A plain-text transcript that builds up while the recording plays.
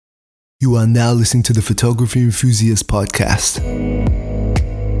You are now listening to the Photography Enthusiast Podcast.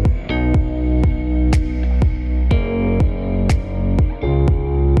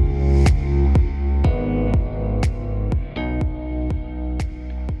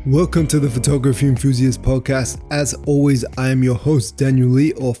 Welcome to the Photography Enthusiast Podcast. As always, I am your host, Daniel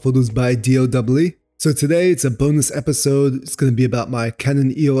Lee, or Photos by DLE. So today it's a bonus episode. It's going to be about my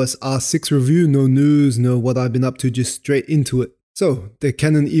Canon EOS R6 review. No news, no what I've been up to, just straight into it. So the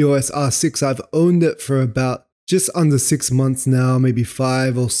Canon EOS R6, I've owned it for about just under 6 months now, maybe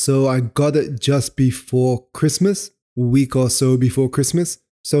 5 or so. I got it just before Christmas, a week or so before Christmas.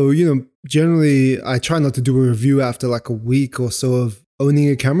 So, generally I try not to do a review after like a week or so of owning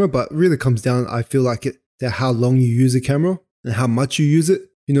a camera, but really comes down, I feel like it, to how long you use a camera and how much you use it.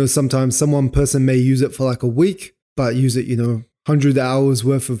 Sometimes one person may use it for like a week, but use it, 100 hours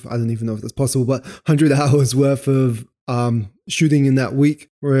worth of, I don't even know if that's possible, but 100 hours worth of shooting in that week,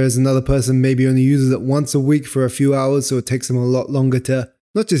 whereas another person maybe only uses it once a week for a few hours, so it takes them a lot longer to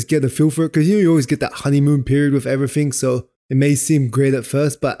not just get a feel for it, because you always get that honeymoon period with everything, so it may seem great at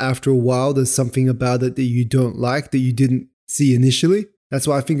first, but after a while there's something about it that you don't like, that you didn't see initially. That's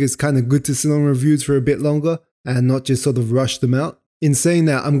why I think it's kind of good to sit on reviews for a bit longer and not just sort of rush them out. In saying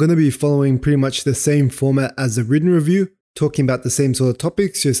that, I'm going to be following pretty much the same format as the written review, talking about the same sort of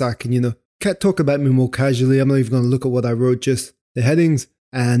topics, just so I can, talk about me more casually. I'm not even going to look at what I wrote, just the headings,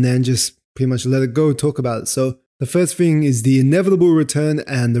 and then just pretty much let it go, talk about it. So the first thing is the inevitable return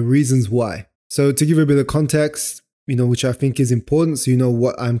and the reasons why. So to give a bit of context, which I think is important, so you know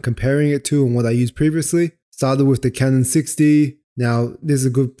what I'm comparing it to and what I used previously. Started with the Canon 60. Now, this is a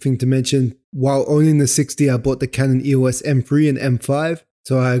good thing to mention. While owning the 60, I bought the Canon EOS M3 and M5.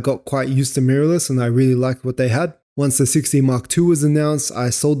 So I got quite used to mirrorless and I really liked what they had. Once the 60 Mark II was announced, I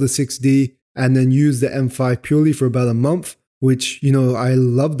sold the 6D and then used the M5 purely for about a month, which, I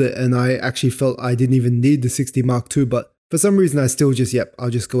loved it. And I actually felt I didn't even need the 60 Mark II. But for some reason, I still I'll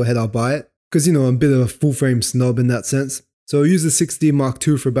just go ahead, I'll buy it. Because, I'm a bit of a full frame snob in that sense. So I used the 60 Mark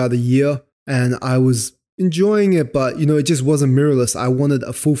II for about a year and I was enjoying it, but it just wasn't mirrorless. I wanted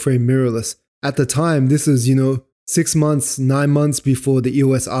a full frame mirrorless. At the time, this is 6 months, 9 months before the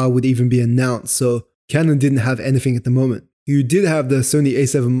EOS R would even be announced, so Canon didn't have anything at the moment. You did have the Sony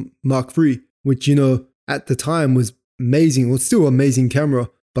A7 Mark III, which at the time was amazing. Well, it's still an amazing camera,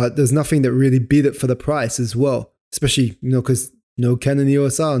 but there's nothing that really beat it for the price as well, especially because no Canon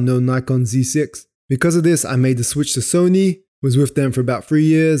EOS R, no Nikon Z6. Because of this, I made the switch to Sony, was with them for about 3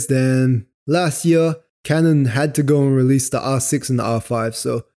 years. Then last year, Canon had to go and release the R6 and the R5.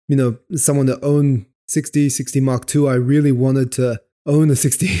 So, as someone that owned 60 Mark II, I really wanted to own a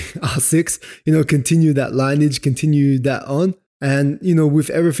 60 R6, continue that lineage, continue that on. And, with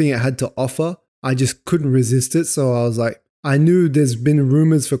everything it had to offer, I just couldn't resist it. So I was like, I knew there's been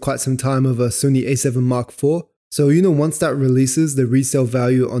rumors for quite some time of a Sony A7 Mark IV. So, once that releases, the resale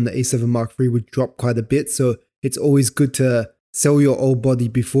value on the A7 Mark III would drop quite a bit. So it's always good to sell your old body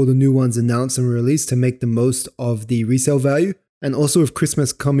before the new one's announced and released to make the most of the resale value. And also with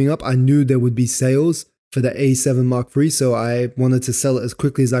Christmas coming up, I knew there would be sales for the A7 Mark III, so I wanted to sell it as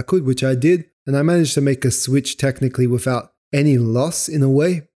quickly as I could, which I did. And I managed to make a switch technically without any loss in a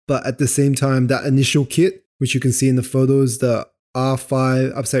way. But at the same time, that initial kit, which you can see in the photos, the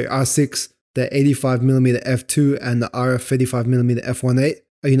R6, the 85mm f2 and the RF 35mm f1.8,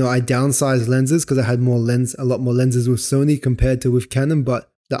 I downsized lenses because I had a lot more lenses with Sony compared to with Canon,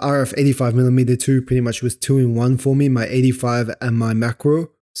 but the RF 85mm 2 pretty much was 2-in-1 for me, my 85 and my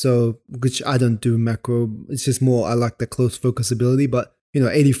macro. So, which I don't do macro, it's just more, I like the close focus ability, but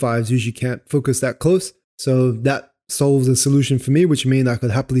 85s usually can't focus that close. So that solves a solution for me, which means I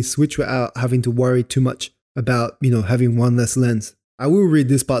could happily switch without having to worry too much about, having one less lens. I will read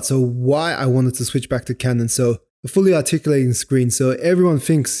this part. So why I wanted to switch back to Canon. So a fully articulating screen. So everyone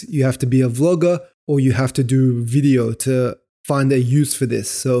thinks you have to be a vlogger or you have to do video to find a use for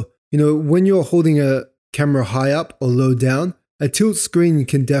this. So, when you're holding a camera high up or low down, a tilt screen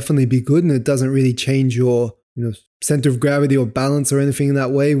can definitely be good and it doesn't really change your, center of gravity or balance or anything in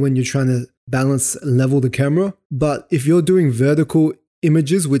that way when you're trying to balance and level the camera. But if you're doing vertical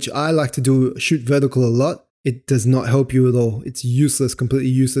images, which I like to do, shoot vertical a lot, it does not help you at all. It's useless, completely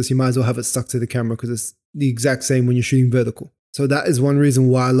useless. You might as well have it stuck to the camera because it's the exact same when you're shooting vertical. So that is one reason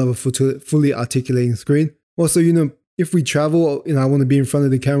why I love a fully articulating screen. Also, if we travel and I want to be in front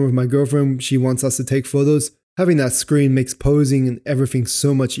of the camera with my girlfriend, she wants us to take photos, having that screen makes posing and everything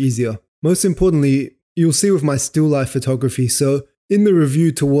so much easier. Most importantly, you'll see with my still life photography. So in the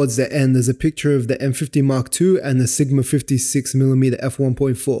review towards the end, there's a picture of the M50 Mark II and the Sigma 56mm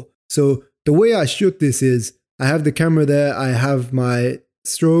f1.4. So the way I shoot this is I have the camera there, I have my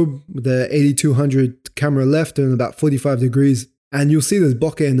strobe with the 8200 camera left and about 45 degrees, and you'll see this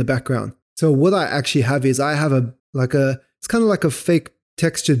bokeh in the background. So what I actually have is I have it's kind of like a fake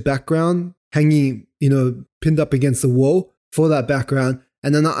textured background hanging, pinned up against the wall for that background.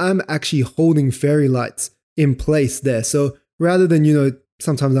 And then I'm actually holding fairy lights in place there. So rather than,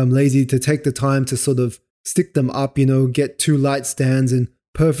 sometimes I'm lazy to take the time to sort of stick them up, get 2 light stands and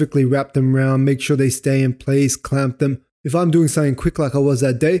perfectly wrap them around, make sure they stay in place, clamp them. If I'm doing something quick like I was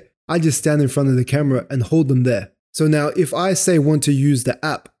that day, I just stand in front of the camera and hold them there. So now if I say want to use the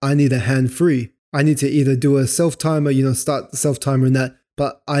app, I need a hand free. I need to either do a self-timer, start the self-timer in that.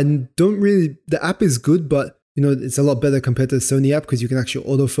 But the app is good, but it's a lot better compared to the Sony app because you can actually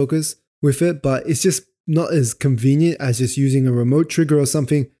autofocus with it, but it's just not as convenient as just using a remote trigger or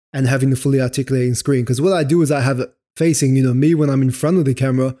something and having the fully articulating screen. Because what I do is I have it facing, me when I'm in front of the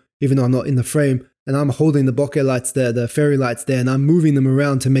camera, even though I'm not in the frame, and I'm holding the bokeh lights there, the fairy lights there, and I'm moving them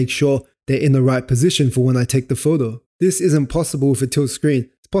around to make sure they're in the right position for when I take the photo. This isn't possible with a tilt screen.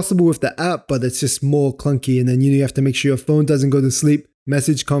 It's possible with the app, but it's just more clunky. And then you have to make sure your phone doesn't go to sleep,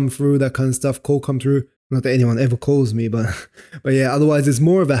 message come through, that kind of stuff, call come through. Not that anyone ever calls me, but yeah, otherwise it's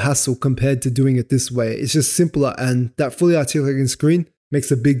more of a hassle compared to doing it this way. It's just simpler, and that fully articulating screen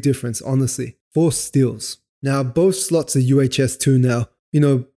makes a big difference, honestly. For stills. Now, both slots are UHS 2 now.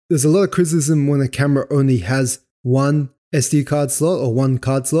 There's a lot of criticism when a camera only has one SD card slot or one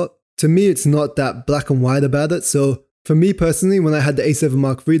card slot. To me, it's not that black and white about it. So for me personally, when I had the A7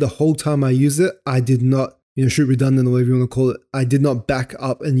 Mark III, the whole time I used it, I did not, shoot redundant or whatever you want to call it. I did not back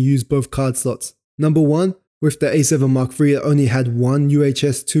up and use both card slots. Number one, with the A7 Mark III, it only had one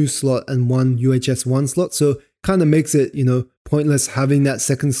UHS 2 slot and one UHS 1 slot. So kind of makes it, pointless having that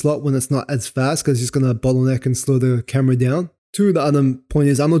second slot when it's not as fast because it's just going to bottleneck and slow the camera down. Two, the other point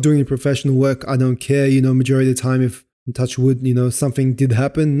is I'm not doing any professional work. I don't care, majority of the time if, touch wood, something did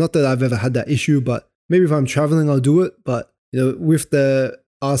happen. Not that I've ever had that issue, but maybe if I'm traveling, I'll do it. But, with the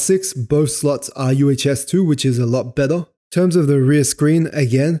R6, both slots are UHS 2, which is a lot better. In terms of the rear screen,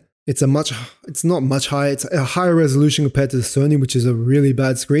 again, it's not much higher. It's a higher resolution compared to the Sony, which is a really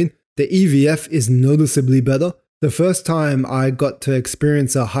bad screen. The EVF is noticeably better. The first time I got to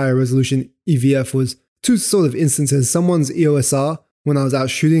experience a higher resolution EVF was two sort of instances. Someone's EOS R, when I was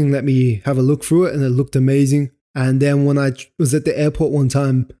out shooting, let me have a look through it and it looked amazing. And then when I was at the airport one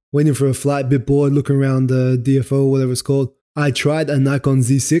time, waiting for a flight, a bit bored, looking around the DFO, whatever it's called, I tried a Nikon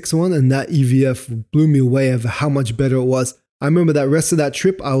Z6 one and that EVF blew me away of how much better it was. I remember that rest of that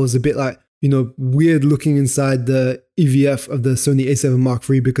trip, I was a bit like, weird looking inside the EVF of the Sony A7 Mark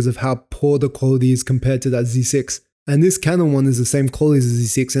III because of how poor the quality is compared to that Z6. And this Canon one is the same quality as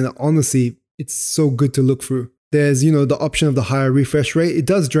the Z6, and honestly, it's so good to look through. There's, the option of the higher refresh rate. It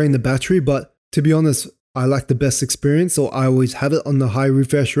does drain the battery, but to be honest, I like the best experience, so I always have it on the high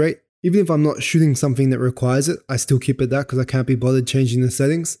refresh rate. Even if I'm not shooting something that requires it, I still keep it that because I can't be bothered changing the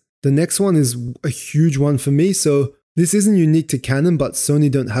settings. The next one is a huge one for me, so this isn't unique to Canon, but Sony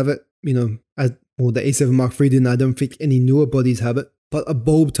don't have it, the A7 Mark III didn't. I don't think any newer bodies have it, but a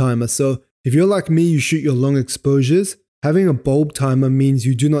bulb timer. So if you're like me, you shoot your long exposures, having a bulb timer means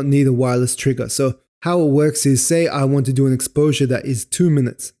you do not need a wireless trigger. So how it works is, say I want to do an exposure that is 2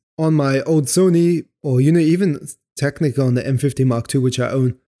 minutes. On my old Sony, or even technically on the M50 Mark II, which I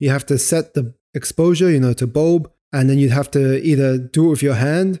own, you have to set the exposure, to bulb, and then you'd have to either do it with your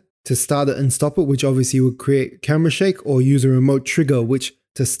hand to start it and stop it, which obviously would create camera shake, or use a remote trigger, which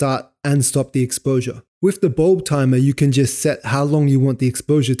to start and stop the exposure. With the bulb timer, you can just set how long you want the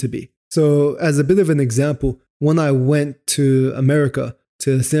exposure to be. So as a bit of an example, when I went to America,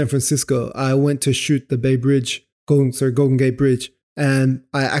 to San Francisco, I went to shoot the Golden Gate Bridge, and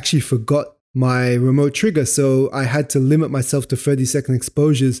I actually forgot my remote trigger. So I had to limit myself to 30-second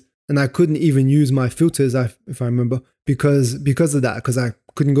exposures, and I couldn't even use my filters, if I remember, because of that, because I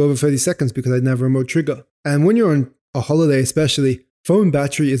couldn't go over 30 seconds because I didn't have a remote trigger. And when you're on a holiday especially, phone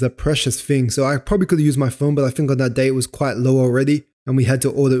battery is a precious thing. So I probably could have used my phone, but I think on that day it was quite low already, and we had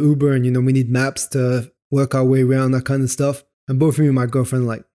to order Uber, and we need maps to work our way around, that kind of stuff. And both me and my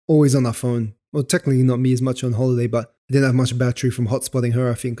girlfriend always on our phone. Well, technically not me as much on holiday, but I didn't have much battery from hotspotting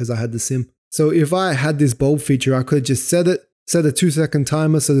her, I think, because I had the SIM. So if I had this bulb feature, I could have just set a 2-second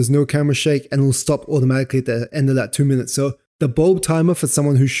timer so there's no camera shake, and it'll stop automatically at the end of that 2 minutes. So the bulb timer for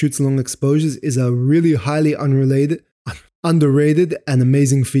someone who shoots long exposures is a really highly underrated and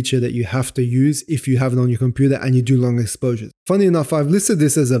amazing feature that you have to use if you have it on your computer and you do long exposures. Funny enough, I've listed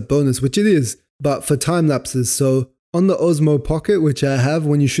this as a bonus, which it is, but for time lapses. So on the Osmo Pocket, which I have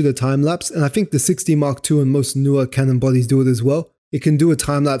when you shoot a time lapse, and I think the 60 Mark II and most newer Canon bodies do it as well, it can do a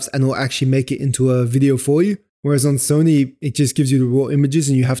time lapse and it'll actually make it into a video for you. Whereas on Sony, it just gives you the raw images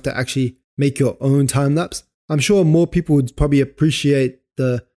and you have to actually make your own time lapse. I'm sure more people would probably appreciate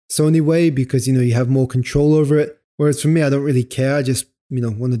the Sony way because, you have more control over it. Whereas for me, I don't really care. I just,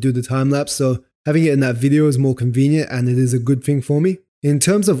 want to do the time lapse. So having it in that video is more convenient and it is a good thing for me. In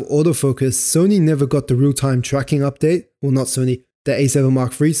terms of autofocus, Sony never got the real-time tracking update. Well, not Sony, the A7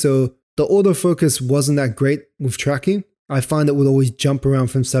 Mark III. So the autofocus wasn't that great with tracking. I find it would always jump around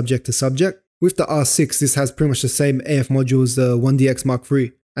from subject to subject. With the R6, this has pretty much the same AF module as the 1DX Mark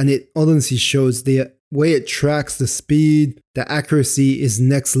III. And it honestly shows the way it tracks, the speed, the accuracy is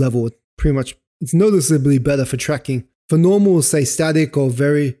next level. Pretty much, it's noticeably better for tracking. For normal, say static or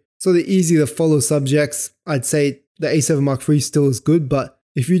very sort of easy to follow subjects, I'd say the A7 Mark III still is good. But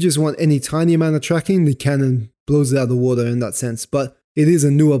if you just want any tiny amount of tracking, the Canon blows it out of the water in that sense. But it is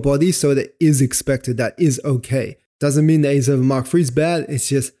a newer body, so that is expected. That is okay. Doesn't mean the A7 Mark III is bad. It's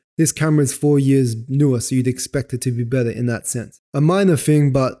just this camera is 4 years newer, so you'd expect it to be better in that sense. A minor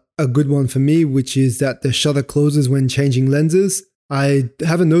thing, but a good one for me, which is that the shutter closes when changing lenses. I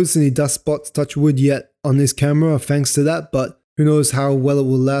haven't noticed any dust spots, touch wood, yet on this camera, thanks to that, but who knows how well it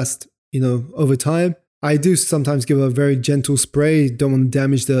will last, over time. I do sometimes give a very gentle spray, don't want to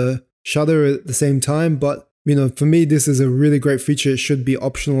damage the shutter at the same time, but for me, this is a really great feature. It should be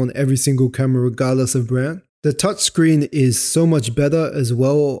optional on every single camera, regardless of brand. The touchscreen is so much better as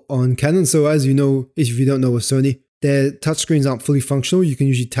well on Canon. So as you know, if you don't know with Sony, their touchscreens aren't fully functional. You can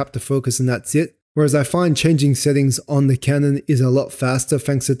usually tap the focus and that's it. Whereas I find changing settings on the Canon is a lot faster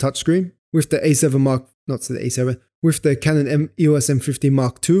thanks to touchscreen. With the with the Canon EOS M50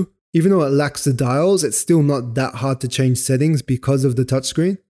 Mark II, even though it lacks the dials, it's still not that hard to change settings because of the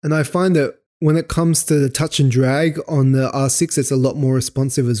touchscreen. And I find that when it comes to the touch and drag on the R6, it's a lot more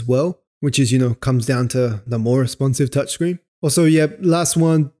responsive as well, which is, comes down to the more responsive touchscreen. Also, last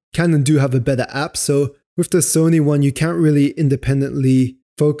one, Canon do have a better app. So with the Sony one, you can't really independently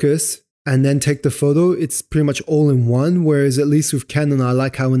focus and then take the photo. It's pretty much all in one. Whereas at least with Canon, I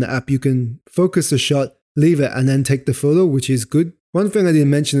like how in the app you can focus the shot, leave it, and then take the photo, which is good. One thing I didn't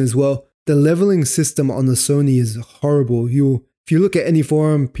mention as well, the leveling system on the Sony is horrible. If you look at any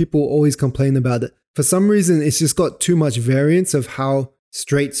forum, people always complain about it. For some reason, it's just got too much variance of how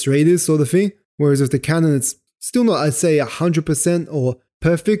straight is sort of thing. Whereas with the Canon, it's still not, I'd say 100% or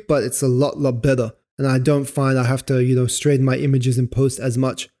perfect, but it's a lot better. And I don't find I have to, straighten my images in post as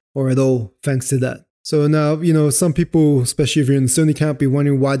much or at all thanks to that. So now, some people, especially if you're in the Sony camp, be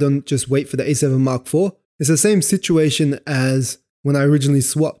wondering why don't just wait for the A7 Mark IV. It's the same situation as when I originally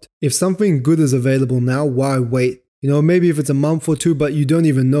swapped. If something good is available now, why wait? Maybe if it's a month or two, but you don't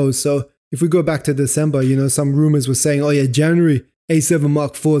even know. So if we go back to December, some rumors were saying, oh yeah, January, A7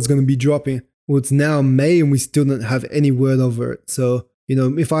 Mark IV is going to be dropping. Well, it's now May and we still don't have any word over it. So,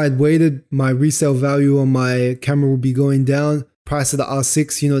 if I had waited, my resale value on my camera would be going down. Price of the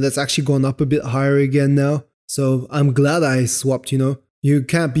R6, that's actually gone up a bit higher again now. So I'm glad I swapped, You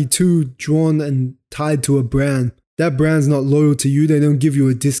can't be too drawn and tied to a brand. That brand's not loyal to you. They don't give you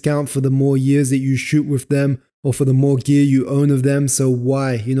a discount for the more years that you shoot with them or for the more gear you own of them. So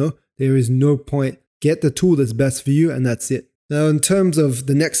why, There is no point. Get the tool that's best for you and that's it. Now, in terms of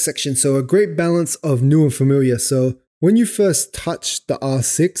the next section, so a great balance of new and familiar. So when you first touch the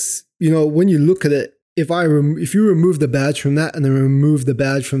R6, when you look at it, if you remove the badge from that and then remove the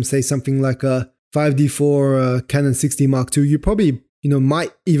badge from, say, something like a 5D4 or a Canon 60 Mark II, you probably,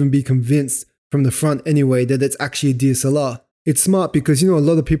 might even be convinced from the front anyway that it's actually a DSLR. It's smart because, a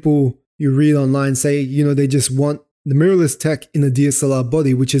lot of people you read online say, they just want the mirrorless tech in a DSLR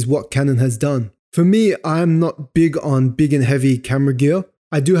body, which is what Canon has done. For me, I'm not big on big and heavy camera gear.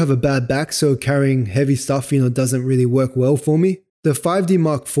 I do have a bad back, so carrying heavy stuff, doesn't really work well for me. The 5D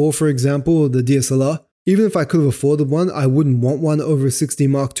Mark IV, for example, the DSLR, even if I could have afforded one, I wouldn't want one over a 60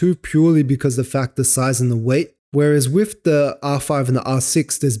 Mark II purely because of the fact the size and the weight. Whereas with the R5 and the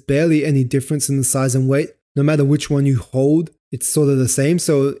R6, there's barely any difference in the size and weight. No matter which one you hold, it's sort of the same.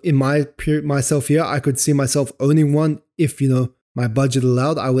 So in myself here, I could see myself owning one if, my budget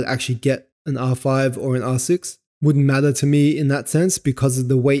allowed. I would actually get an R5 or an R6. Wouldn't matter to me in that sense because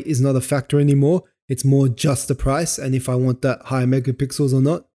the weight is not a factor anymore. It's more just the price and if I want that high megapixels or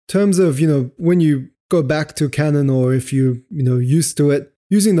not. In terms of, when you go back to Canon or if you, used to it,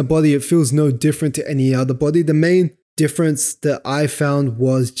 using the body, it feels no different to any other body. The main difference that I found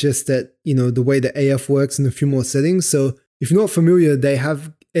was just that, the way the AF works and a few more settings. So if you're not familiar, they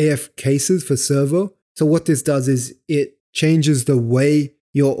have AF cases for servo. So what this does is it changes the way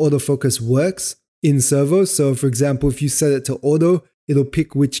your autofocus works in servo. So for example, if you set it to auto, it'll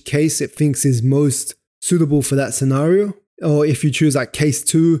pick which case it thinks is most suitable for that scenario. Or if you choose like case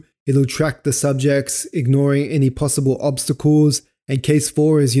 2, It'll track the subjects, ignoring any possible obstacles. And case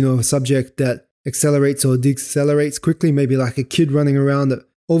 4 is, a subject that accelerates or decelerates quickly, maybe like a kid running around that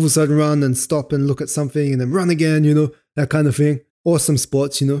all of a sudden run and stop and look at something and then run again, that kind of thing. Awesome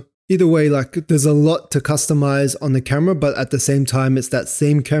spots, Either way, like there's a lot to customize on the camera, but at the same time, it's that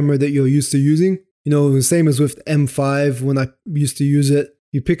same camera that you're used to using. The same as with M5 when I used to use it.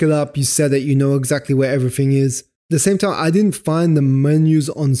 You pick it up, you set it, you know exactly where everything is. At the same time, I didn't find the menus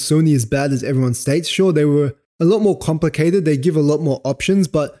on Sony as bad as everyone states. Sure, they were a lot more complicated. They give a lot more options,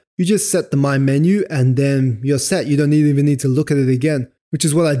 but you just set the My menu and then you're set. You don't even need to look at it again, which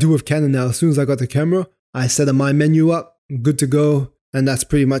is what I do with Canon now. As soon as I got the camera, I set a My menu up, good to go, and that's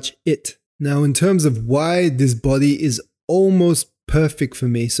pretty much it. Now, in terms of why this body is almost perfect for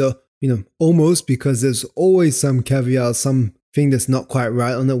me, so, almost, because there's always some caveat, something that's not quite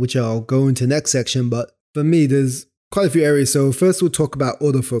right on it, which I'll go into next section, but for me, there's quite a few areas. So first we'll talk about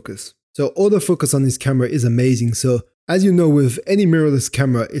autofocus. So autofocus on this camera is amazing. So as you know, with any mirrorless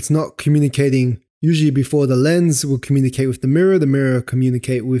camera, it's not communicating usually before the lens will communicate with the mirror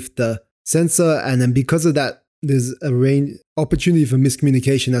communicate with the sensor. And then because of that, there's a range opportunity for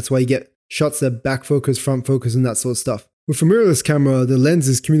miscommunication. That's why you get shots that back focus, front focus, and that sort of stuff. With a mirrorless camera, the lens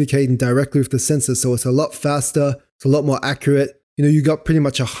is communicating directly with the sensor. So it's a lot faster. It's a lot more accurate. You got pretty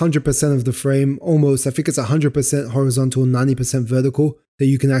much 100% of the frame, almost, I think it's 100% horizontal, 90% vertical that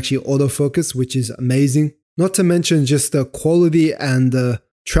you can actually autofocus, which is amazing. Not to mention just the quality and the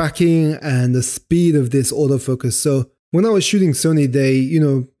tracking and the speed of this autofocus. So when I was shooting Sony, they,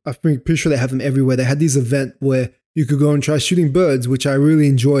 I'm pretty sure they have them everywhere. They had this event where you could go and try shooting birds, which I really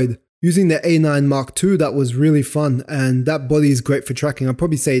enjoyed. Using the A9 Mark II, that was really fun. And that body is great for tracking. I'd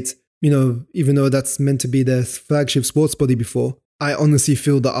probably say it's, even though that's meant to be their flagship sports body before, I honestly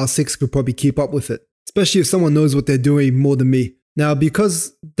feel the R6 could probably keep up with it, especially if someone knows what they're doing more than me. Now,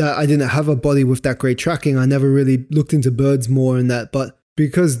 because that I didn't have a body with that great tracking, I never really looked into birds more in that. But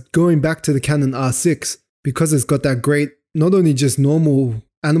because going back to the Canon R6, because it's got that great, not only just normal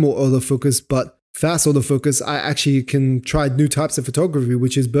animal autofocus, but fast autofocus, I actually can try new types of photography,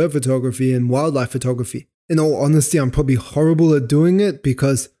 which is bird photography and wildlife photography. In all honesty, I'm probably horrible at doing it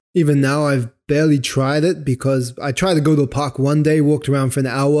because even now I've barely tried it because I tried to go to a park one day, walked around for an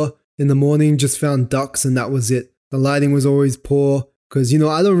hour in the morning, just found ducks and that was it. The lighting was always poor because,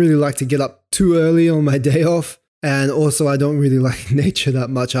 I don't really like to get up too early on my day off. And also I don't really like nature that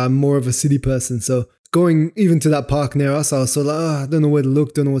much. I'm more of a city person. So going even to that park near us, I was sort of like, I don't know where to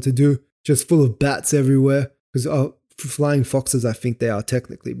look, don't know what to do. Just full of bats everywhere because flying foxes, I think they are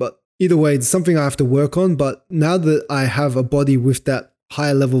technically. But either way, it's something I have to work on. But now that I have a body with that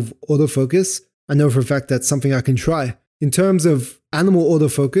higher level of autofocus, I know for a fact that's something I can try. In terms of animal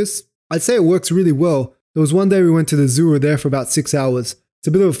autofocus, I'd say it works really well. There was one day we went to the zoo, we were there for about 6 hours. It's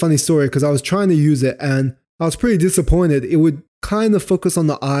a bit of a funny story because I was trying to use it and I was pretty disappointed. It would kind of focus on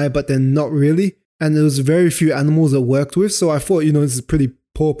the eye, but then not really. And there was very few animals it worked with. So I thought, this is pretty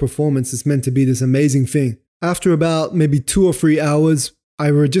poor performance. It's meant to be this amazing thing. After about maybe 2 or 3 hours,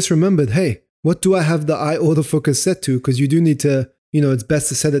 I just remembered, hey, what do I have the eye autofocus set to? Because you do need to, it's best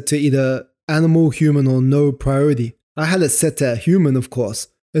to set it to either animal, human, or no priority. I had it set to human, of course.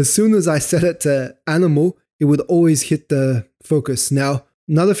 As soon as I set it to animal, it would always hit the focus. Now,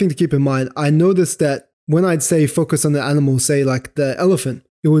 another thing to keep in mind, I noticed that when I'd say focus on the animal, say like the elephant,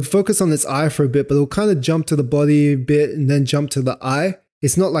 it would focus on its eye for a bit, but it'll kind of jump to the body a bit and then jump to the eye.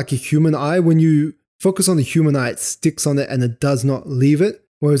 It's not like a human eye. When you focus on the human eye, it sticks on it and it does not leave it.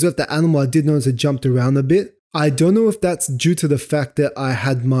 Whereas with the animal, I did notice it jumped around a bit. I don't know if that's due to the fact that I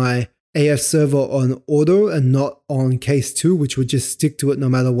had my AF servo on auto and not on case 2, which would just stick to it no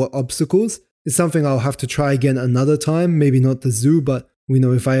matter what obstacles. It's something I'll have to try again another time, maybe not the zoo, but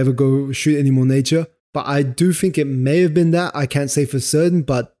if I ever go shoot any more nature. But I do think it may have been that. I can't say for certain,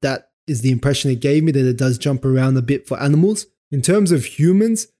 but that is the impression it gave me, that it does jump around a bit for animals. In terms of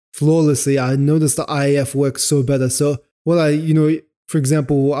humans, flawlessly, I noticed the IAF works so better. So what for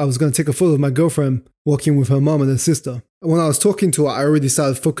example, I was going to take a photo of my girlfriend walking with her mom and her sister. And when I was talking to her, I already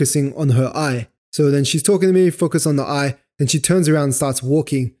started focusing on her eye. So then she's talking to me, focus on the eye, then she turns around and starts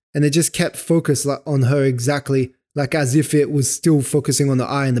walking. And it just kept focused on her exactly, like as if it was still focusing on the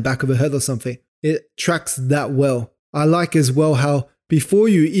eye in the back of her head or something. It tracks that well. I like as well how before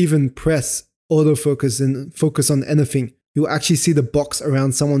you even press autofocus and focus on anything, you'll actually see the box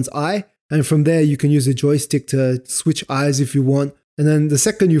around someone's eye. And from there, you can use a joystick to switch eyes if you want. And then the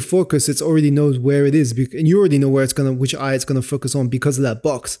second you focus, it already knows where it is. And you already know which eye it's going to focus on because of that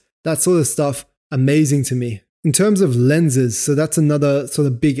box. That sort of stuff, amazing to me. In terms of lenses, so that's another sort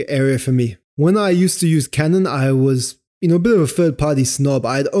of big area for me. When I used to use Canon, I was a bit of a third-party snob.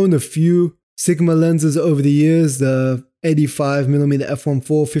 I'd owned a few Sigma lenses over the years, the 85mm f1.4,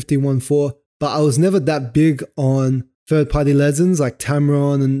 51.4, but I was never that big on third-party lenses like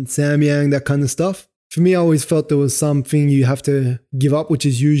Tamron and Samyang, that kind of stuff. For me, I always felt there was something you have to give up, which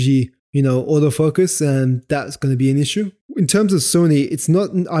is usually, autofocus, and that's going to be an issue. In terms of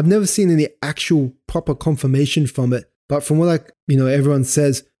Sony, I've never seen any actual proper confirmation from it, but from what everyone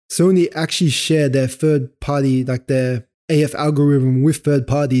says, Sony actually share their third-party, like their AF algorithm with third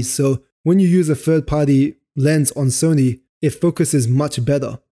parties. So when you use a third-party lens on Sony, it focuses much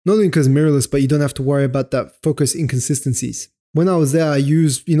better. Not only because mirrorless, but you don't have to worry about that focus inconsistencies. When I was there, I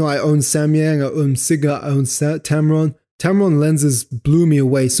used, I own Samyang, I own Sigma, I own Tamron. Tamron lenses blew me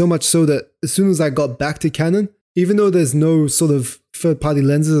away, so much so that as soon as I got back to Canon, even though there's no sort of third-party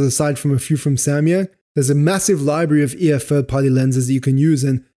lenses aside from a few from Samyang, there's a massive library of EF third-party lenses that you can use,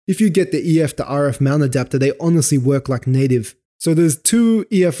 and if you get the EF to RF mount adapter, they honestly work like native. So there's two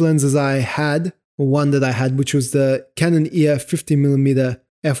EF lenses I had, or one that I had, which was the Canon EF 50mm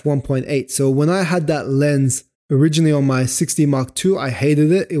f1.8. So when I had that lens originally on my 60 Mark II, I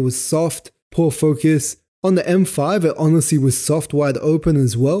hated it. It was soft, poor focus. On the M5, it honestly was soft, wide open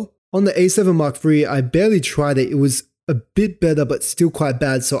as well. On the A7 Mark III, I barely tried it. It was a bit better, but still quite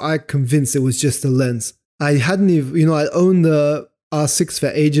bad. So I convinced it was just the lens. I hadn't even, I owned the R6 for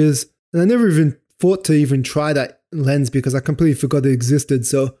ages, and I never even thought to even try that lens because I completely forgot it existed.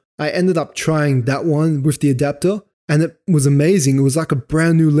 So I ended up trying that one with the adapter, and it was amazing. It was like a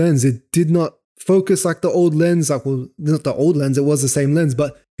brand new lens. It did not focus like the old lens, not the old lens, it was the same lens,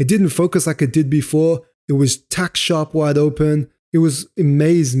 but it didn't focus like it did before. It was tack sharp, wide open. It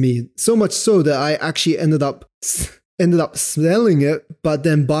amazed me so much so that I actually ended up selling it, but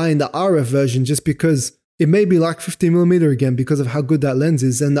then buying the RF version just because it made me like 50mm again because of how good that lens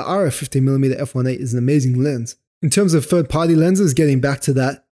is. And the RF 50mm f1.8 is an amazing lens. In terms of third-party lenses, getting back to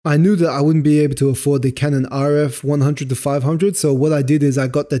that, I knew that I wouldn't be able to afford the Canon RF 100 to 500. So what I did is I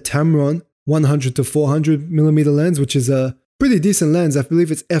got the Tamron 100 to 400mm lens, which is a pretty decent lens. I believe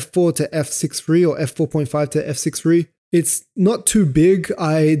it's f4 to f6.3 or f4.5 to f6.3. It's not too big.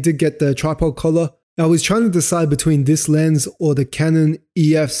 I did get the tripod collar. I was trying to decide between this lens or the Canon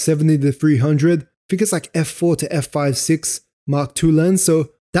EF 70 to 300. I think it's like f4 to f5.6 Mark II lens. So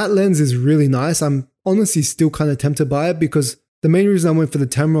that lens is really nice. I'm honestly still kind of tempted by it because the main reason I went for the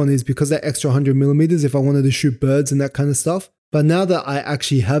Tamron is because that extra 100mm if I wanted to shoot birds and that kind of stuff. But now that I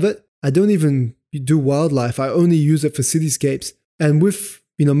actually have it, I don't even do wildlife. I only use it for cityscapes. And with,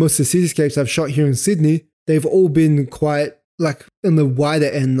 most of the cityscapes I've shot here in Sydney, they've all been quite like in the wider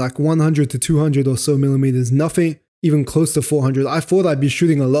end, like 100 to 200 or so millimeters, nothing even close to 400. I thought I'd be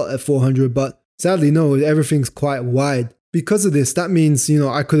shooting a lot at 400, but sadly, no, everything's quite wide. Because of this, that means,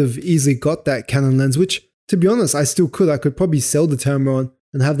 I could have easily got that Canon lens, which to be honest, I still could. I could probably sell the Tamron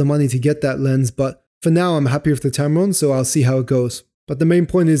and have the money to get that lens. But for now, I'm happy with the Tamron, so I'll see how it goes. But the main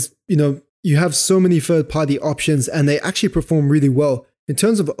point is, you have so many third-party options and they actually perform really well. In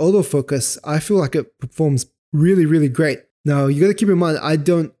terms of autofocus, I feel like it performs really, really great. Now, you got to keep in mind, I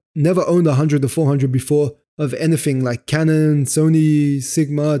never owned 100 to 400 before of anything like Canon, Sony,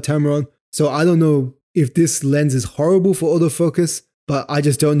 Sigma, Tamron. So I don't know if this lens is horrible for autofocus, but I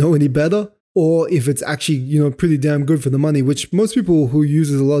just don't know any better. Or if it's actually, pretty damn good for the money, which most people who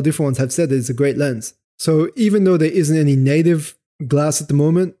uses a lot of different ones have said that it's a great lens. So even though there isn't any native glass at the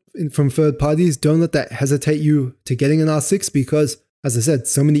moment from third parties, don't let that hesitate you to getting an R6 because, as I said,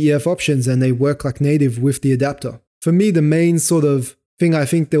 so many EF options and they work like native with the adapter. For me, the main sort of thing I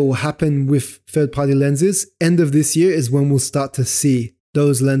think that will happen with third-party lenses, end of this year is when we'll start to see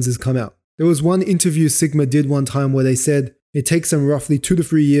those lenses come out. There was one interview Sigma did one time where they said it takes them roughly 2 to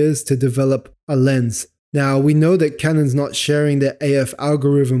 3 years to develop a lens. Now, we know that Canon's not sharing their AF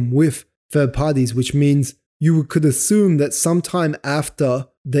algorithm with third parties, which means you could assume that sometime after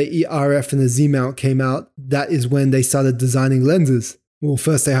the ERF and the Z-mount came out, that is when they started designing lenses. Well,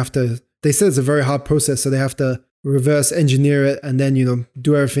 first they said it's a very hard process, so they have to reverse engineer it and then,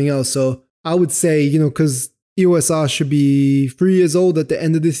 do everything else. So I would say, because EOS R should be 3 years old at the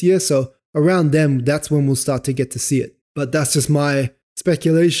end of this year. So around them, that's when we'll start to get to see it. But that's just my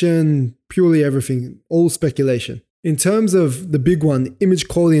speculation, purely everything, all speculation. In terms of the big one, image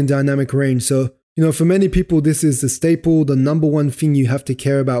quality and dynamic range. So, for many people, this is the staple, the number one thing you have to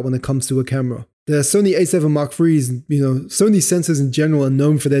care about when it comes to a camera. The Sony A7 Mark III's, Sony sensors in general are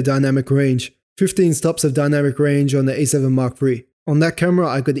known for their dynamic range. 15 stops of dynamic range on the A7 Mark III. On that camera,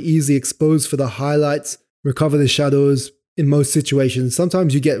 I could easily expose for the highlights, recover the shadows in most situations.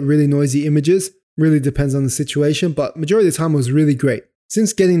 Sometimes you get really noisy images, really depends on the situation, but majority of the time it was really great.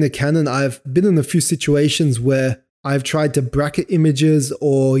 Since getting the Canon, I've been in a few situations where I've tried to bracket images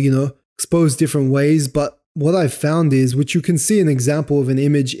or, expose different ways. But what I've found is, which you can see an example of an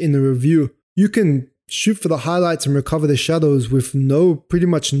image in the review, you can shoot for the highlights and recover the shadows with pretty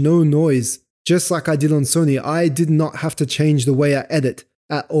much no noise. Just like I did on Sony, I did not have to change the way I edit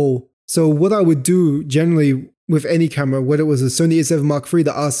at all. So what I would do generally with any camera, whether it was a Sony a7 Mark III,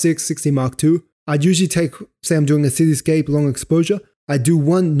 the R6, 60 Mark II, I'd usually take, say I'm doing a cityscape, long exposure, I do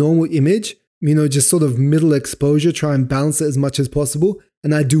one normal image, just sort of middle exposure, try and balance it as much as possible.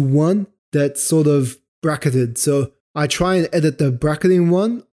 And I do one that's sort of bracketed. So I try and edit the bracketing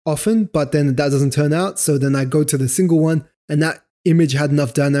one often, but then that doesn't turn out. So then I go to the single one, and that image had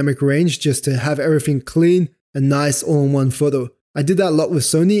enough dynamic range just to have everything clean and nice all in one photo. I did that a lot with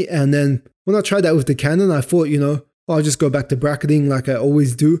Sony, and then when I tried that with the Canon, I thought, I'll just go back to bracketing like I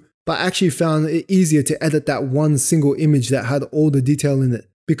always do. But I actually found it easier to edit that one single image that had all the detail in it,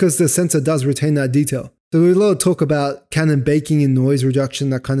 because the sensor does retain that detail. So there's a lot of talk about Canon baking in noise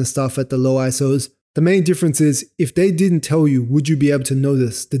reduction, that kind of stuff at the low ISOs. The main difference is, if they didn't tell you, would you be able to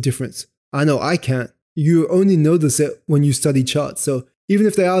notice the difference? I know I can't. You only notice it when you study charts. So even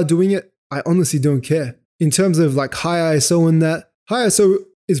if they are doing it, I honestly don't care. In terms of like high ISO and that, high ISO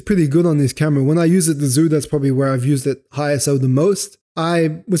is pretty good on this camera. When I use it, the Zoo, that's probably where I've used it high ISO the most.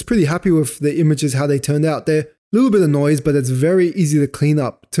 I was pretty happy with the images, how they turned out. They're a little bit of noise, but it's very easy to clean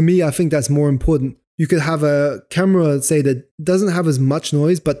up. To me, I think that's more important. You could have a camera, say, that doesn't have as much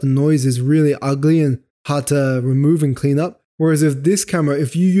noise, but the noise is really ugly and hard to remove and clean up. Whereas if this camera,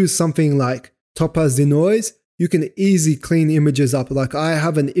 if you use something like Topaz Denoise, you can easily clean images up. Like I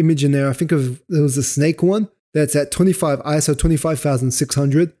have an image in there, I think there was a snake one that's at ISO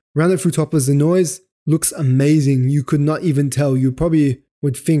 25,600. Ran it through Topaz Denoise, looks amazing. You could not even tell. You probably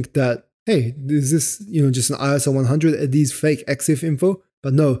would think that, hey, is this, just an ISO 100? Are these fake EXIF info?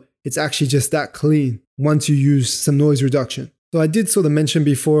 But no, it's actually just that clean once you use some noise reduction. So I did sort of mention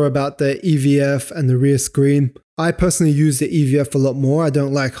before about the EVF and the rear screen. I personally use the EVF a lot more. I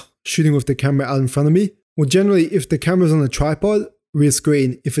don't like shooting with the camera out in front of me. Well, generally, if the camera's on a tripod, rear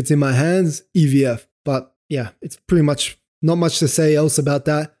screen. If it's in my hands, EVF. But yeah, it's pretty much not much to say else about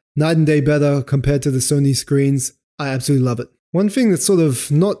that. Night and day better compared to the Sony screens. I absolutely love it. One thing that's sort of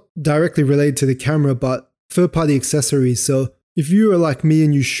not directly related to the camera, but third-party accessories. So if you are like me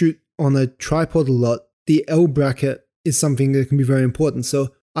and you shoot on a tripod a lot, the L bracket is something that can be very important.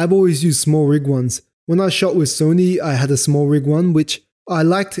 So I've always used small rig ones. When I shot with Sony, I had a small rig one, which I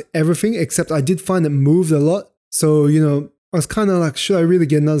liked everything, except I did find it moved a lot. So, I was kind of like, should I really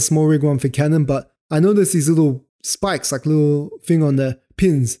get another small rig one for Canon? But I noticed these little spikes, like little thing on the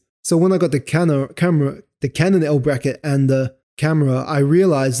pins. So when I got the Canon L bracket and the camera, I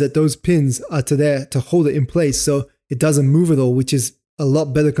realized that those pins are there to hold it in place. So it doesn't move at all, which is a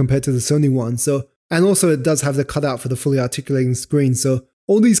lot better compared to the Sony one. So, and also it does have the cutout for the fully articulating screen. So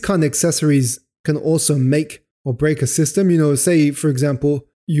all these kind of accessories can also make or break a system. Say for example,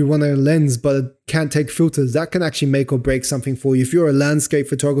 you want a lens but can't take filters. That can actually make or break something for you. If you're a landscape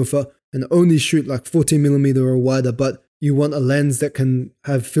photographer and only shoot like 14mm or wider, but you want a lens that can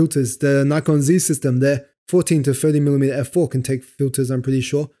have filters, the Nikon Z system, their 14 to 30mm f4 can take filters, I'm pretty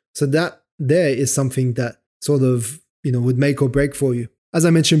sure. So that there is something that sort of, would make or break for you. As I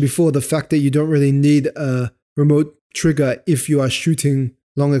mentioned before, the fact that you don't really need a remote trigger if you are shooting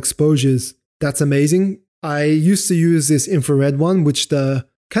long exposures, that's amazing. I used to use this infrared one, which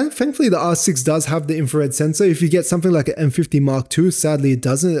thankfully the R6 does have the infrared sensor. If you get something like an M50 Mark II, sadly it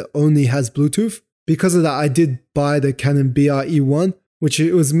doesn't. It only has Bluetooth. Because of that, I did buy the Canon BRE1, which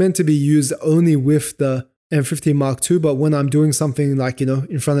it was meant to be used only with the M50 Mark II. But when I'm doing something like,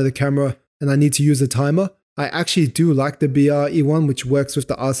 in front of the camera and I need to use a timer, I actually do like the BRE1, which works with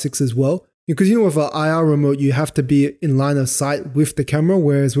the R6 as well. Because with an IR remote, you have to be in line of sight with the camera,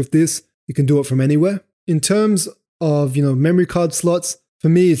 whereas with this, you can do it from anywhere. In terms of, memory card slots, for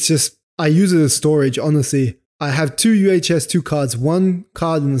me, it's just, I use it as storage, honestly. I have two UHS 2 cards, one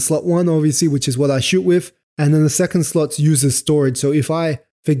card in the slot 1, obviously, which is what I shoot with. And then the second slot uses storage. So if I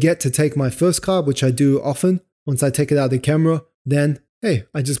forget to take my first card, which I do often, once I take it out of the camera, then, hey,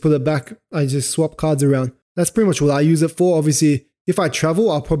 I just put it back. I just swap cards around. That's pretty much what I use it for. Obviously, if I travel,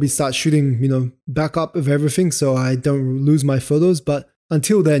 I'll probably start shooting, backup of everything so I don't lose my photos. But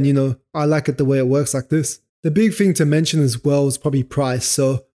until then, I like it the way it works like this. The big thing to mention as well is probably price.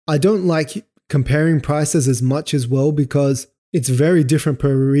 So I don't like comparing prices as much as well because it's very different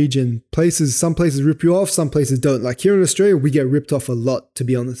per region. Some places rip you off, some places don't. Like here in Australia, we get ripped off a lot, to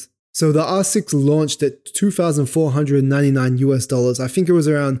be honest. So the R6 launched at $2,499 US. I think it was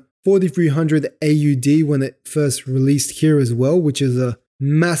around 4,300 AUD when it first released here as well, which is a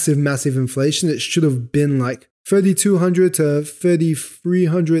massive, massive inflation. It should have been like $3,200 to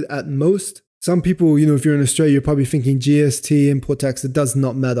 $3,300 at most. Some people, if you're in Australia, you're probably thinking GST, import tax. It does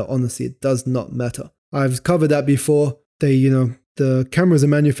not matter. Honestly, it does not matter. I've covered that before. The cameras are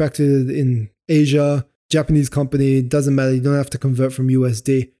manufactured in Asia, Japanese company. It doesn't matter. You don't have to convert from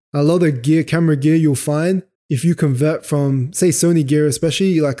USD. A lot of camera gear you'll find, if you convert from, say, Sony gear,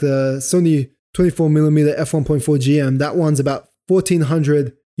 especially like the Sony 24mm f1.4 GM, that one's about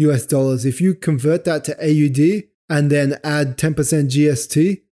 $1,400 US. If you convert that to AUD and then add 10%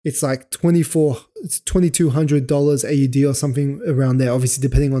 GST, it's like $2,200 AUD or something around there, obviously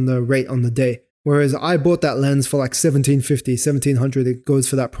depending on the rate on the day. Whereas I bought that lens for like $1,750, $1,700. It goes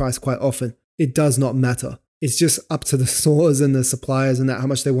for that price quite often. It does not matter. It's just up to the stores and the suppliers and how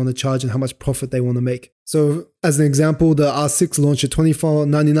much they want to charge and how much profit they want to make. So as an example, the R6 launched at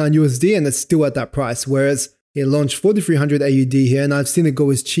 $24.99 USD and it's still at that price. Whereas it launched 4,300 AUD here and I've seen it go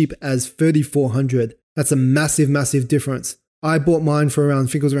as cheap as 3,400. That's a massive, massive difference. I bought mine for around,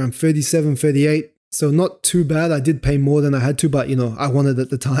 I think it was around 37, 38. So not too bad. I did pay more than I had to, but I wanted it at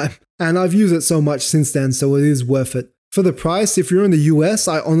the time. And I've used it so much since then, so it is worth it. For the price, if you're in the US,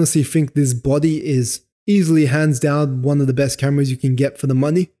 I honestly think this body is easily hands down one of the best cameras you can get for the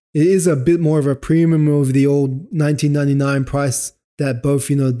money. It is a bit more of a premium over the old $1999 price that both,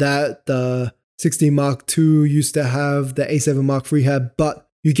 the 16 Mark II used to have, the A7 Mark III had, but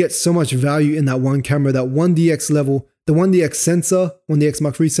you get so much value in that one camera, that 1DX level, the 1DX sensor, 1DX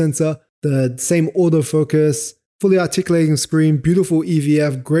Mark III sensor, the same autofocus, fully articulating screen, beautiful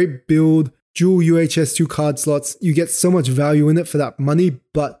EVF, great build, dual UHS 2 card slots. You get so much value in it for that money,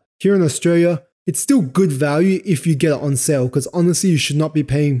 but here in Australia, it's still good value if you get it on sale, because honestly, you should not be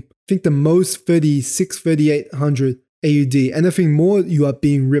paying, I think the most 3,800 AUD. Anything more, you are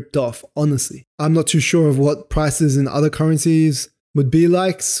being ripped off, honestly. I'm not too sure of what prices in other currencies would be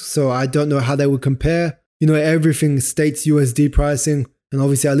like, so I don't know how they would compare. Everything states USD pricing, and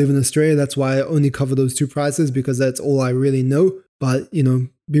obviously I live in Australia, that's why I only cover those two prices, because that's all I really know. But,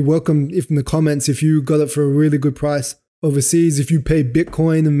 be welcome if in the comments if you got it for a really good price overseas, if you pay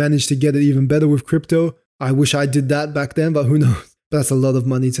Bitcoin and managed to get it even better with crypto. I wish I did that back then, but who knows? But that's a lot of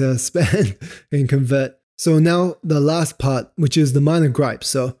money to spend and convert. So now the last part, which is the minor gripes.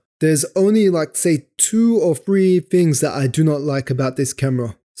 So there's only say 2 or 3 things that I do not like about this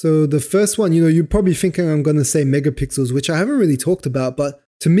camera. So the first one, you're probably thinking I'm going to say megapixels, which I haven't really talked about, but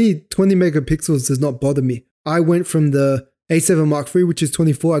to me, 20 megapixels does not bother me. I went from the A7 Mark III, which is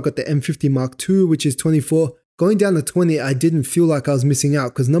 24. I got the M50 Mark II, which is 24. Going down to 20, I didn't feel like I was missing out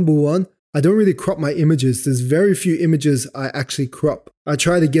because number one, I don't really crop my images. There's very few images I actually crop. I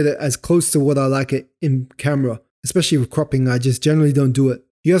try to get it as close to what I like it in camera, especially with cropping. I just generally don't do it.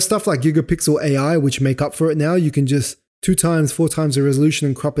 You have stuff like Gigapixel AI, which make up for it now. You can just 2 times, 4 times the resolution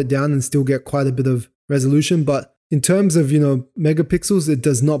and crop it down and still get quite a bit of resolution. But in terms of, megapixels, it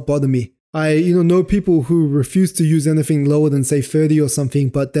does not bother me. I, know people who refuse to use anything lower than say 30 or something,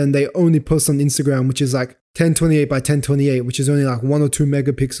 but then they only post on Instagram, which is like 1028 by 1028, which is only like 1 or 2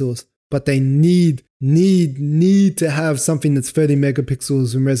 megapixels. But they need to have something that's 30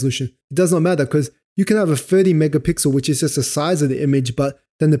 megapixels in resolution. It does not matter because you can have a 30 megapixel, which is just the size of the image, but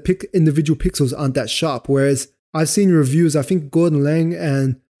then the individual pixels aren't that sharp. Whereas I've seen reviews, I think Gordon Lang,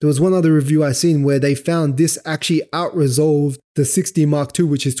 and there was one other review I seen where they found this actually out-resolved the 60 Mark II,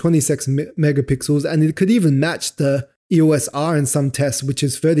 which is 26 megapixels, and it could even match the EOS R in some tests, which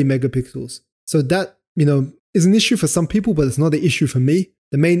is 30 megapixels. So that, is an issue for some people, but it's not an issue for me.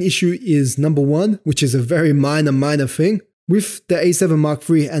 The main issue is number one, which is a very minor thing. With the A7 Mark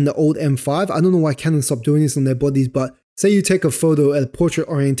III and the old M5, I don't know why Canon stopped doing this on their bodies, but say you take a photo, a portrait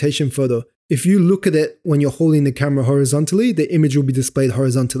orientation photo. If you look at it when you're holding the camera horizontally, the image will be displayed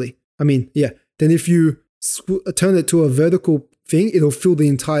horizontally. Then if you turn it to a vertical thing, it'll fill the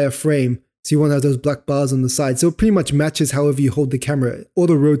entire frame. So you won't have those black bars on the side. So it pretty much matches however you hold the camera. It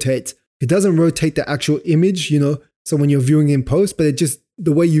auto rotates. It doesn't rotate the actual image, so when you're viewing in post, but it just,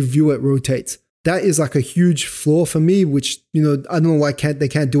 the way you view it rotates. That is like a huge flaw for me, which, I don't know why they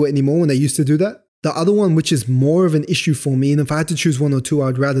can't do it anymore when they used to do that. The other one, which is more of an issue for me, and if I had to choose one or two,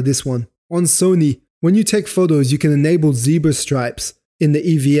 I'd rather this one. On Sony, when you take photos, you can enable zebra stripes in the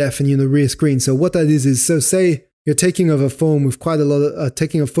EVF and the rear screen. So what that is so say you're taking a photo with quite a lot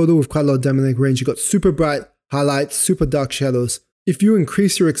of dynamic range. You got super bright highlights, super dark shadows. If you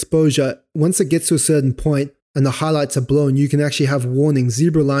increase your exposure, once it gets to a certain point and the highlights are blown, you can actually have warning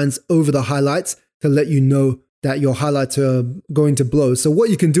zebra lines over the highlights to let you know that your highlights are going to blow. So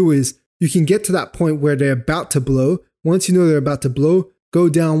what you can do is you can get to that point where they're about to blow. Once you know they're about to blow, go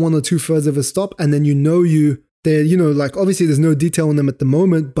down 1 or 2 further of a stop, and then obviously there's no detail on them at the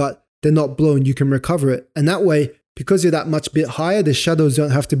moment, but they're not blown, you can recover it. And that way, because you're that much bit higher, the shadows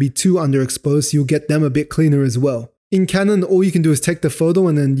don't have to be too underexposed, so you'll get them a bit cleaner as well. In Canon, all you can do is take the photo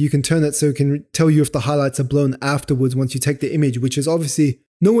and then you can turn it so it can tell you if the highlights are blown afterwards once you take the image, which is obviously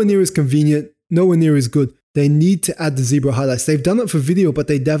nowhere near as convenient, nowhere near as good. They need to add the zebra highlights. They've done it for video, but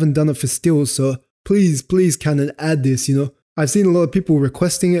they haven't done it for stills. So please, please Canon, add this, I've seen a lot of people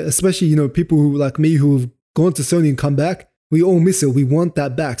requesting it, especially, people who like me who have gone to Sony and come back. We all miss it. We want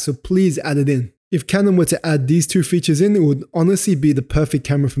that back. So please add it in. If Canon were to add these two features in, it would honestly be the perfect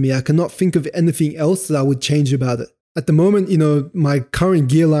camera for me. I cannot think of anything else that I would change about it. At the moment, my current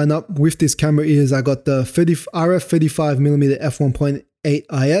gear lineup with this camera is I got the RF 35mm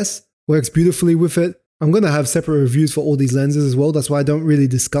f1.8 IS. Works beautifully with it. I'm going to have separate reviews for all these lenses as well. That's why I don't really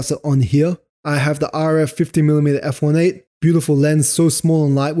discuss it on here. I have the RF 50mm f1.8. Beautiful lens, so small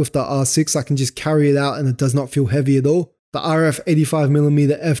and light with the R6. I can just carry it out and it does not feel heavy at all. The RF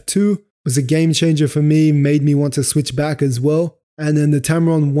 85mm f2 was a game changer for me, made me want to switch back as well. And then the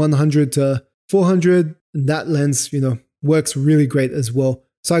Tamron 100 to 400, that lens, works really great as well.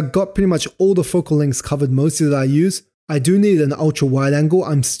 So I got pretty much all the focal lengths covered, mostly that I use. I do need an ultra wide angle.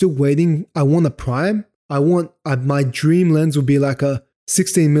 I'm still waiting. I want a prime. My dream lens would be like a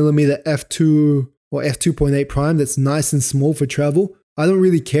 16mm f2 or f2.8 prime that's nice and small for travel. I don't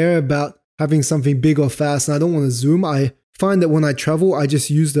really care about having something big or fast, and I don't want to zoom. I find that when I travel, I just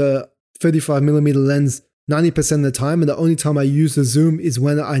use the 35mm lens 90% of the time, and the only time I use the zoom is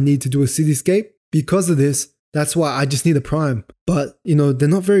when I need to do a cityscape. Because of this, that's why I just need a prime. But, they're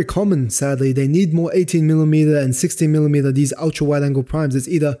not very common, sadly. They need more 18mm and 16mm, these ultra wide angle primes. It's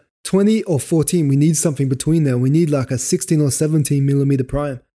either 20 or 14. We need something between there. We need like a 16 or 17mm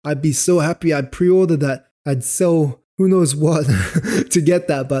prime. I'd be so happy. I'd pre-order that. I'd sell who knows what to get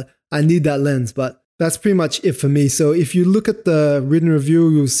that, but I need that lens. But that's pretty much it for me. So if you look at the written review,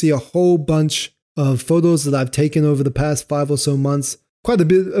 you'll see a whole bunch of photos that I've taken over the past 5 or so months. Quite a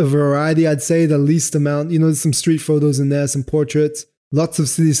bit of variety, I'd say, the least amount. There's some street photos in there, some portraits, lots of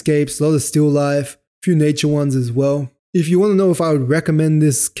cityscapes, a lot of still life, a few nature ones as well. If you want to know if I would recommend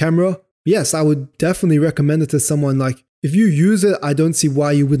this camera, yes, I would definitely recommend it to someone. Like, if you use it, I don't see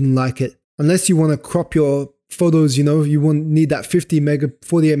why you wouldn't like it. Unless you want to crop your photos, you won't need that 48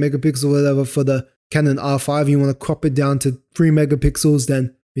 megapixel or whatever for the Canon R5. You want to crop it down to 3 megapixels,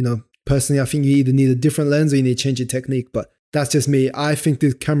 then, personally, I think you either need a different lens or you need to change your technique. But that's just me. I think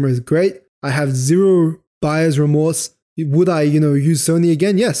this camera is great. I have zero buyer's remorse. Would I, use Sony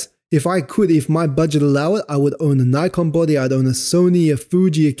again? Yes. If I could, if my budget allowed it, I would own a Nikon body. I'd own a Sony, a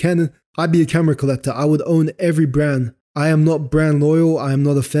Fuji, a Canon. I'd be a camera collector. I would own every brand. I am not brand loyal. I am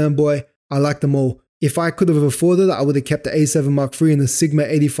not a fanboy. I like them all. If I could have afforded it, I would have kept the A7 Mark III and the Sigma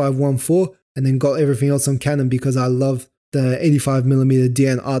 85-1.4 and then got everything else on Canon because I love the 85mm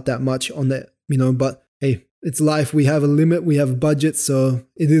DN art that much on that, but hey, it's life. We have a limit. We have a budget. So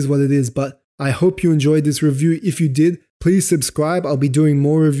it is what it is. But I hope you enjoyed this review. If you did, please subscribe. I'll be doing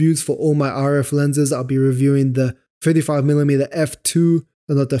more reviews for all my RF lenses. I'll be reviewing the 35mm f2,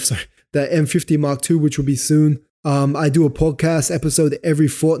 the M50 Mark II, which will be soon. I do a podcast episode every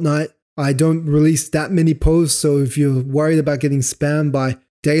fortnight. I don't release that many posts. So if you're worried about getting spammed by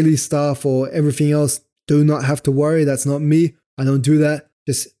daily stuff or everything else, do not have to worry. That's not me. I don't do that.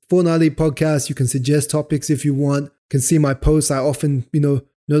 Just fortnightly podcast. You can suggest topics if you want. You can see my posts. I often,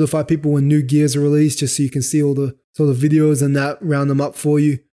 notify people when new gears are released just so you can see all the sort of videos and that, round them up for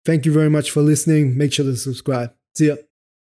you. Thank you very much for listening. Make sure to subscribe. See ya.